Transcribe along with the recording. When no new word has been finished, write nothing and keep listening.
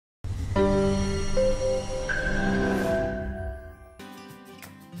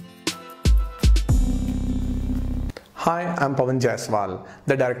Hi, I'm Pawan Jaiswal,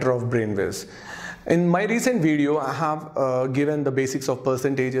 the director of BRAINWIZ. In my recent video, I have given the basics of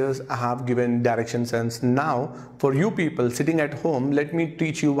percentages, I have given direction sense. Now, for you people sitting at home, let me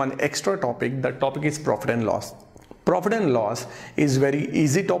teach you one extra topic. The topic is profit and loss. Profit and loss is very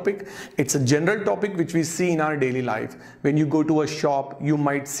easy topic. It's a general topic which we see in our daily life. When you go to a shop, you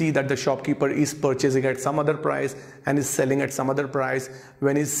might see that the shopkeeper is purchasing at some other price and is selling at some other price.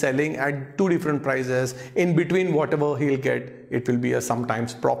 When he's selling at two different prices, in between whatever he'll get, it will be a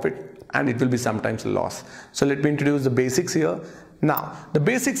sometimes profit and it will be sometimes a loss. So let me introduce the basics here. Now, the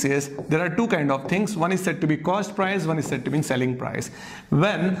basics is there are two kind of things. One is said to be cost price, one is said to be selling price.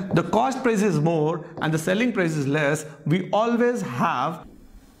 When the cost price is more and the selling price is less, we always have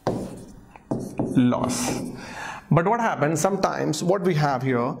loss. But what happens sometimes, what we have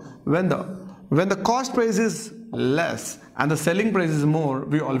here, when the cost price is less and the selling price is more,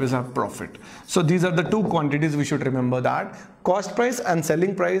 we always have profit. So these are the two quantities we should remember, that cost price and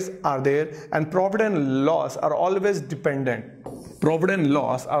selling price are there, and profit and loss are always dependent. Profit and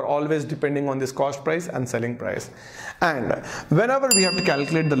loss are always depending on this cost price and selling price. And whenever we have to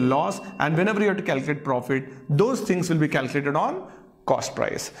calculate the loss and whenever we have to calculate profit, those things will be calculated on cost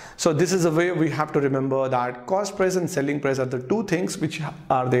price. So this is a way we have to remember that cost price and selling price are the two things which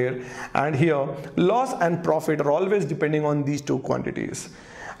are there, and here loss and profit are always depending on these two quantities.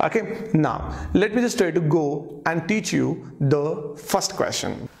 Okay, now let me just try to go and teach you the first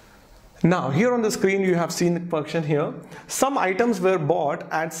question. Now here on the screen you have seen the question here. Some items were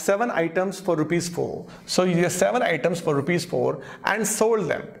bought at 7 items for ₹4. So he has 7 items for ₹4 and sold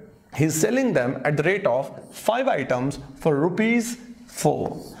them. He's selling them at the rate of 5 items for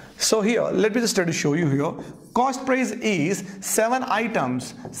 ₹4. So here let me just try to show you here. Cost price is 7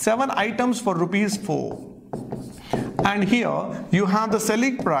 items for ₹4. And here you have the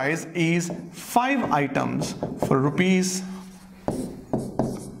selling price is 5 items for ₹4.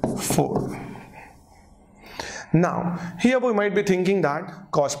 Now here we might be thinking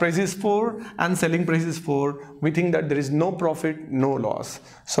that cost price is 4 and selling price is 4. We think that there is no profit, no loss.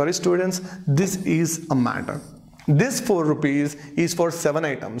 Sorry students, this is a matter. This ₹4 is for 7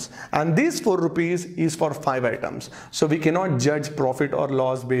 items and this ₹4 is for 5 items. So we cannot judge profit or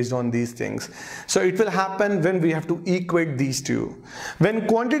loss based on these things. So it will happen when we have to equate these two. When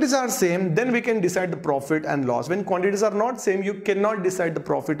quantities are same, then we can decide the profit and loss. When quantities are not same, you cannot decide the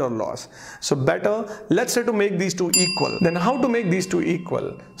profit or loss. So better, let's try to make these two equal. Then how to make these two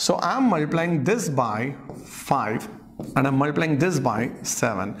equal? So I'm multiplying this by 5. And I'm multiplying this by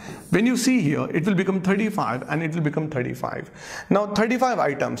 7. When you see here, it will become 35 and it will become 35. Now 35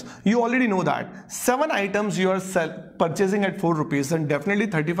 items, you already know that 7 items you are purchasing at ₹4, and definitely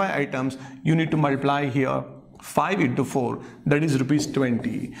 35 items you need to multiply here 5 into 4, that is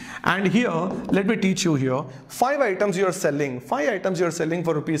 ₹20. And here let me teach you here, 5 items you are selling, 5 items you are selling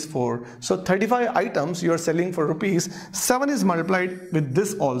for ₹4. So 35 items you are selling for rupees. 7 is multiplied with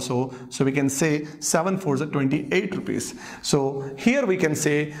this also, so we can say 7 4s are 28 rupees. So here we can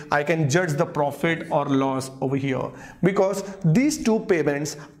say I can judge the profit or loss over here because these two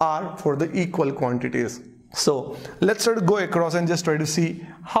payments are for the equal quantities. So let's try to go across and just try to see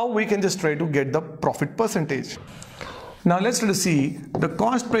how we can just try to get the profit percentage. Now let's try to see the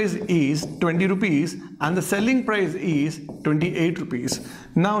cost price is 20 rupees and the selling price is 28 rupees.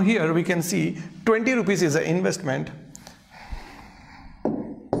 Now here we can see 20 rupees is an investment.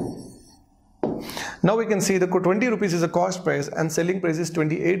 Now we can see the 20 rupees is a cost price and selling price is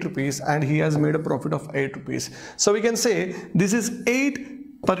 28 rupees and he has made a profit of 8 rupees. So we can say this is 8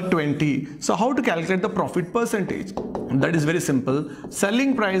 per 20. So how to calculate the profit percentage? That is very simple.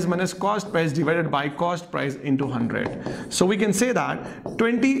 Selling price minus cost price divided by cost price into 100. So we can say that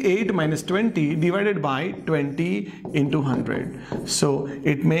 28 minus 20 divided by 20 into 100. So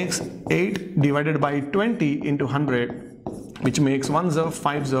it makes 8 divided by 20 into 100, which makes 1 0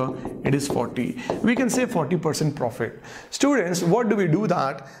 5 0, it is 40. We can say 40% profit. Students, what do we do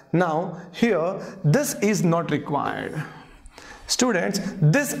that? Now here this is not required. Students,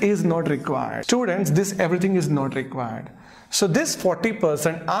 this is not required. Students, this everything is not required. So this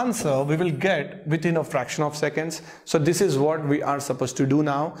 40% answer we will get within a fraction of seconds. So this is what we are supposed to do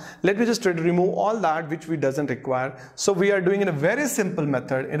now. Let me just try to remove all that which we doesn't require. So we are doing in a very simple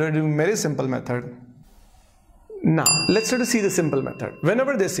method. Now let's try to see the simple method.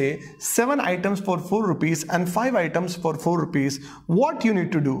 Whenever they say 7 items for ₹4 and 5 items for ₹4, what you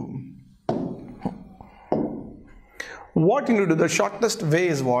need to do? What you need to do, the shortest way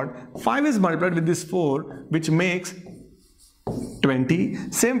is what? 5 is multiplied with this 4, which makes 20.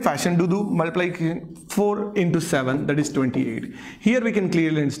 Same fashion, do multiply 4 into 7, that is 28. Here we can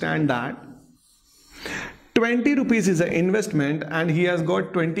clearly understand that 20 rupees is an investment and he has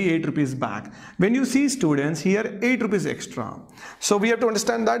got 28 rupees back. When you see students here 8 rupees extra. So we have to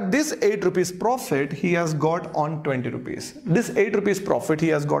understand that this 8 rupees profit he has got on 20 rupees. This 8 rupees profit he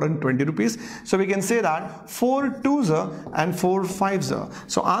has got on 20 rupees. So we can say that 4 2s and 4 5s.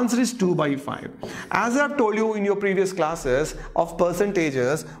 So answer is 2 by 5. As I have told you in your previous classes of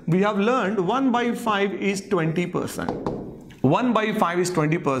percentages, we have learned 1 by 5 is 20%. 1 by 5 is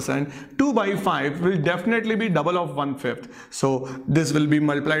 20%, 2 by 5 will definitely be double of 1/5. So this will be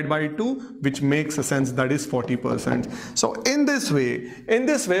multiplied by 2, which makes a sense, that is 40%. So in this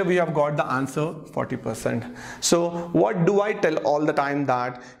way we have got the answer 40%. So what do I tell all the time?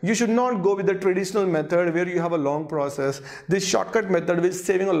 That you should not go with the traditional method where you have a long process. This shortcut method is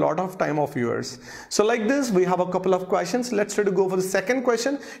saving a lot of time of yours. So like this, we have a couple of questions. Let's try to go for the second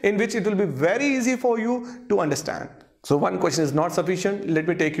question, in which it will be very easy for you to understand. So one question is not sufficient. Let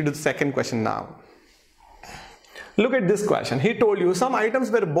me take you to the second question now. Look at this question. He told you some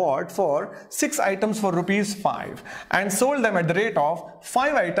items were bought for 6 items for ₹5 and sold them at the rate of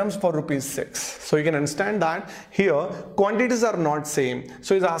 5 items for ₹6. So you can understand that here quantities are not same.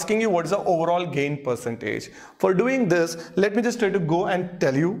 So he's asking you what is the overall gain percentage. For doing this, let me just try to go and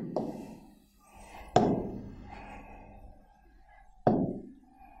tell you.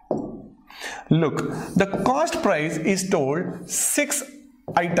 Look, the cost price is told 6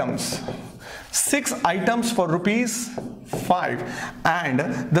 items. 6 items for ₹5 and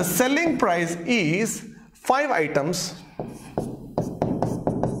the selling price is 5 items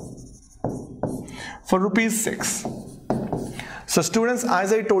for ₹6. So students,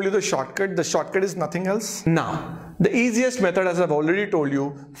 as I told you the shortcut is nothing else. Now, the easiest method, as I've already told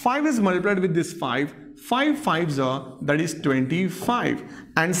you, 5 is multiplied with this 5. 5 5s are, that is 25,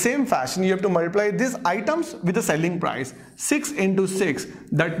 and same fashion you have to multiply these items with the selling price. 6 into 6,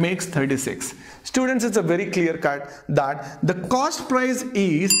 that makes 36. Students, it's a very clear cut that the cost price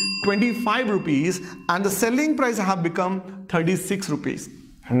is 25 rupees and the selling price have become 36 rupees.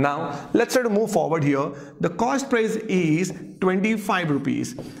 Now let's try to move forward here. The cost price is 25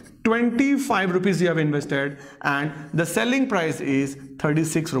 rupees. 25 rupees you have invested and the selling price is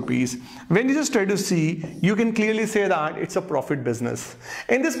 36 rupees. When you just try to see, you can clearly say that it's a profit business.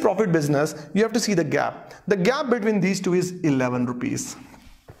 In this profit business, you have to see the gap. The gap between these two is 11 rupees.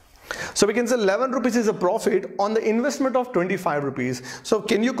 So we can say 11 rupees is a profit on the investment of 25 rupees. So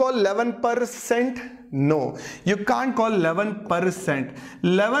can you call 11%? No, you can't call 11%.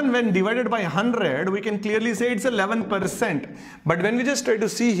 11 when divided by 100, we can clearly say it's 11%. But when we just try to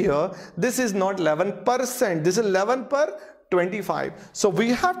see here, this is not 11%. This is 11 per 25. So we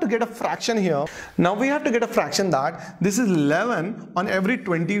have to get a fraction here. Now we have to get a fraction that this is 11 on every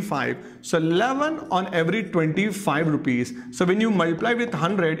 25. So 11 on every 25 rupees. So when you multiply with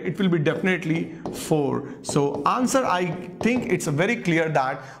 100, it will be definitely 4. So answer, I think it's very clear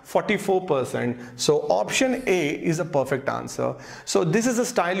that 44%. So option A is a perfect answer. So this is the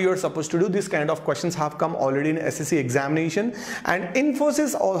style you are supposed to do. This kind of questions have come already in SSC examination, and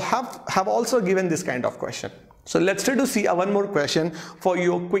Infosys have also given this kind of question. So let's try to see one more question for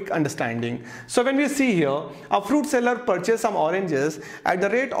your quick understanding. So when we see here, a fruit seller purchased some oranges at the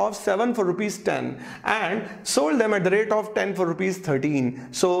rate of 7 for ₹10 and sold them at the rate of 10 for ₹13.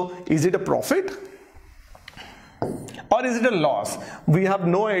 So is it a profit or is it a loss? We have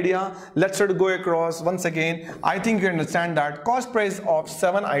no idea. Let's try to go across once again. I think you understand that cost price of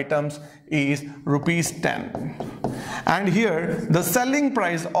 7 items is ₹10. And here the selling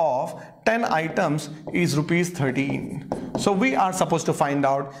price of 10 items is ₹13. So we are supposed to find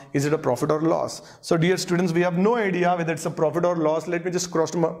out, is it a profit or loss? So dear students, we have no idea whether it's a profit or loss. Let me just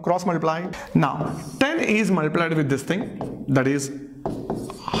cross multiply. Now 10 is multiplied with this thing, that is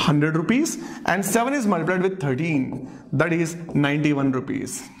 100 rupees, and 7 is multiplied with 13, that is 91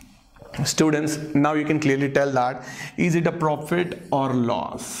 rupees. Students, now you can clearly tell that, is it a profit or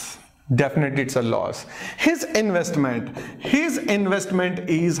loss? Definitely it's a loss. His investment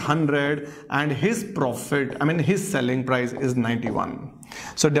is 100 and his profit, his selling price is 91.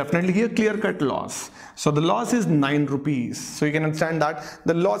 So definitely here clear cut loss. So the loss is 9 rupees. So you can understand that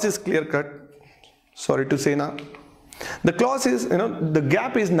the loss is clear cut. Sorry to say now. The clause is, the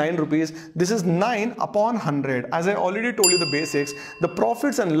gap is 9 rupees. This is 9 upon 100. As I already told you the basics, the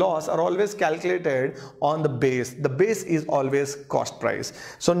profits and loss are always calculated on the base. The base is always cost price.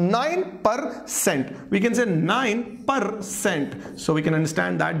 So 9%, we can say 9%. So we can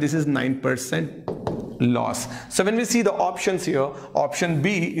understand that this is 9%. loss. So when we see the options here, option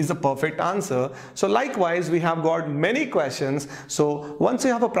B is the perfect answer. So likewise, we have got many questions. So once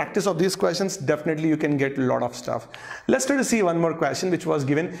you have a practice of these questions, definitely you can get a lot of stuff. Let's try to see one more question which was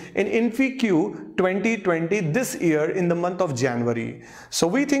given in InfiQ 2020 this year in the month of January. So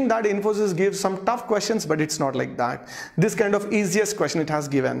we think that Infosys gives some tough questions, but it's not like that. This kind of easiest question it has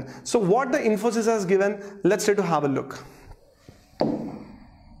given. So what the Infosys has given, let's try to have a look.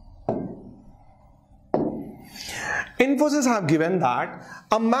 Infosys have given that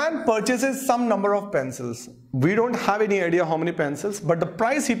a man purchases some number of pencils. We don't have any idea how many pencils, but the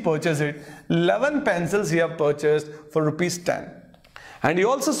price he purchased it, 11 pencils he have purchased for rupees 10. And he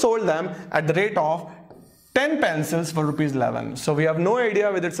also sold them at the rate of 10 pencils for rupees 11. So we have no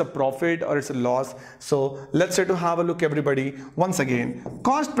idea whether it's a profit or it's a loss. So let's try to have a look, everybody. Once again,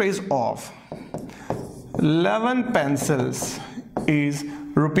 cost price of 11 pencils is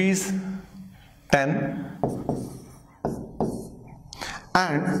rupees 10.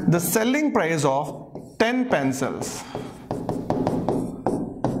 And the selling price of 10 pencils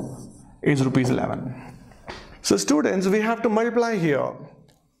is rupees 11. So students, we have to multiply here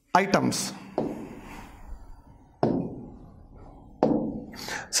items.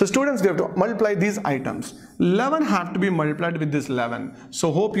 So students, we have to multiply these items. 11 have to be multiplied with this 11.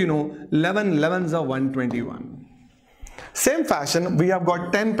 So hope you know 11 11s are 121. Same fashion, we have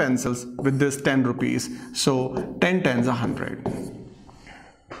got 10 pencils with this 10 rupees. So 10 tens are 100.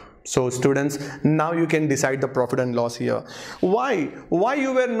 So students, now you can decide the profit and loss here. Why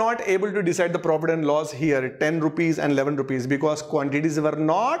you were not able to decide the profit and loss here, 10 rupees and 11 rupees? Because quantities were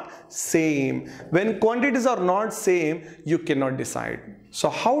not same. When quantities are not same, you cannot decide. So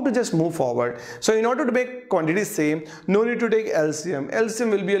how to just move forward? So in order to make quantities same, no need to take LCM.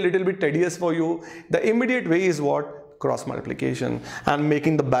 LCM will be a little bit tedious for you. The immediate way is what? Cross multiplication and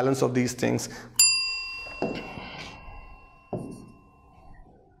making the balance of these things.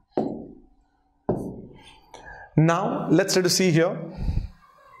 Now let's try to see here.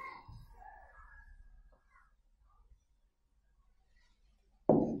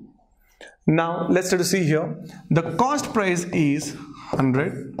 Now let's try to see here. The cost price is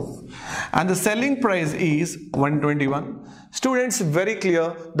 100 and the selling price is 121. Students, very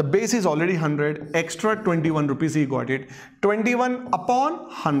clear, the base is already 100, extra 21 rupees he got it, 21 upon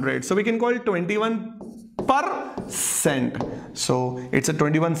 100. So we can call it 21%. So it's a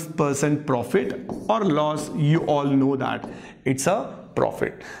 21% profit or loss. You all know that it's a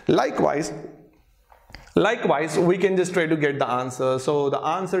profit. Likewise, we can just try to get the answer. So the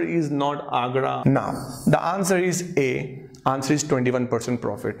answer is not Agra. Now, the answer is A. Answer is 21%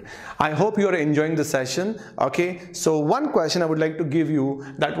 profit. I hope you are enjoying the session. Okay, so one question I would like to give you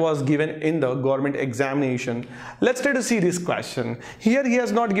that was given in the government examination. Let's try to see this question. Here he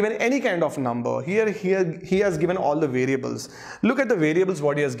has not given any kind of number. Here he has given all the variables. Look at the variables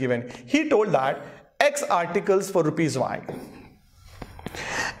what he has given. He told that X articles for rupees Y.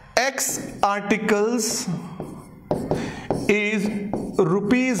 X articles is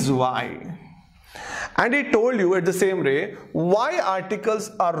rupees Y. And he told you at the same way, Y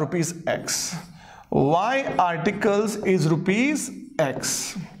articles are rupees X. Y articles is rupees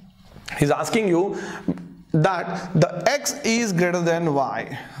X. He's asking you that the X is greater than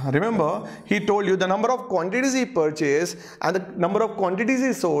Y. Remember, he told you the number of quantities he purchased and the number of quantities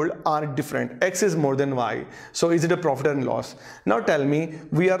he sold are different. X is more than Y. So is it a profit and loss? Now tell me,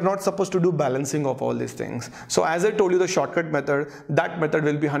 we are not supposed to do balancing of all these things. So as I told you the shortcut method, that method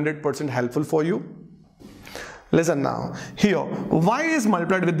will be 100% helpful for you. Listen now, here Y is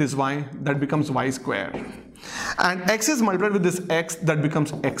multiplied with this Y, that becomes Y square, and X is multiplied with this X, that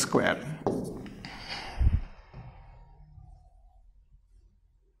becomes X square.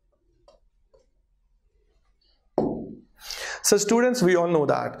 So students, we all know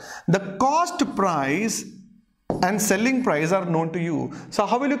that the cost price and selling price are known to you. So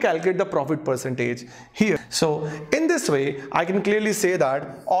how will you calculate the profit percentage here? So in this way, I can clearly say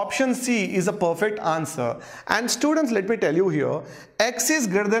that option C is a perfect answer. And students, let me tell you here, X is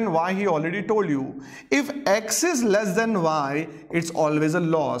greater than Y, he already told you. If X is less than Y, it's always a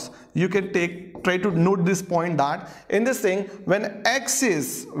loss. You can try to note this point that in this thing, when X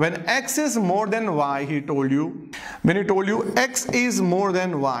is more than Y, he told you, when he told you X is more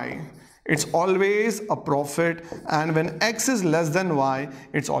than Y, it's always a profit, and when X is less than Y,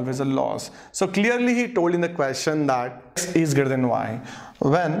 it's always a loss. So clearly he told in the question that X is greater than Y.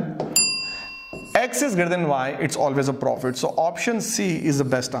 When X is greater than Y, it's always a profit. So option C is the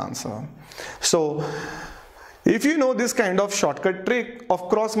best answer. So If you know this kind of shortcut trick of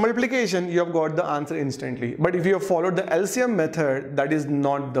cross multiplication, you have got the answer instantly. But if you have followed the LCM method, that is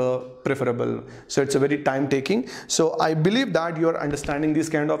not the preferable. So it's a very time taking. So I believe that you are understanding these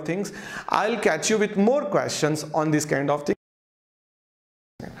kind of things. I'll catch you with more questions on this kind of thing.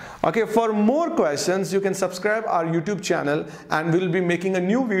 Okay, for more questions, you can subscribe our YouTube channel, and we'll be making a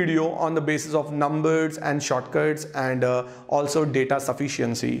new video on the basis of numbers and shortcuts and also data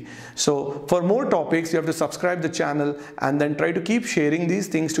sufficiency. So for more topics, you have to subscribe the channel and then try to keep sharing these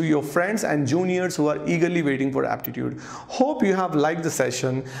things to your friends and juniors who are eagerly waiting for aptitude. Hope you have liked the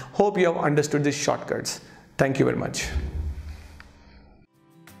session. Hope you have understood these shortcuts. Thank you very much.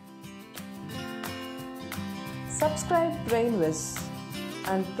 Subscribe BRAINWIZ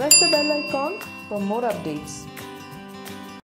and press the bell icon for more updates.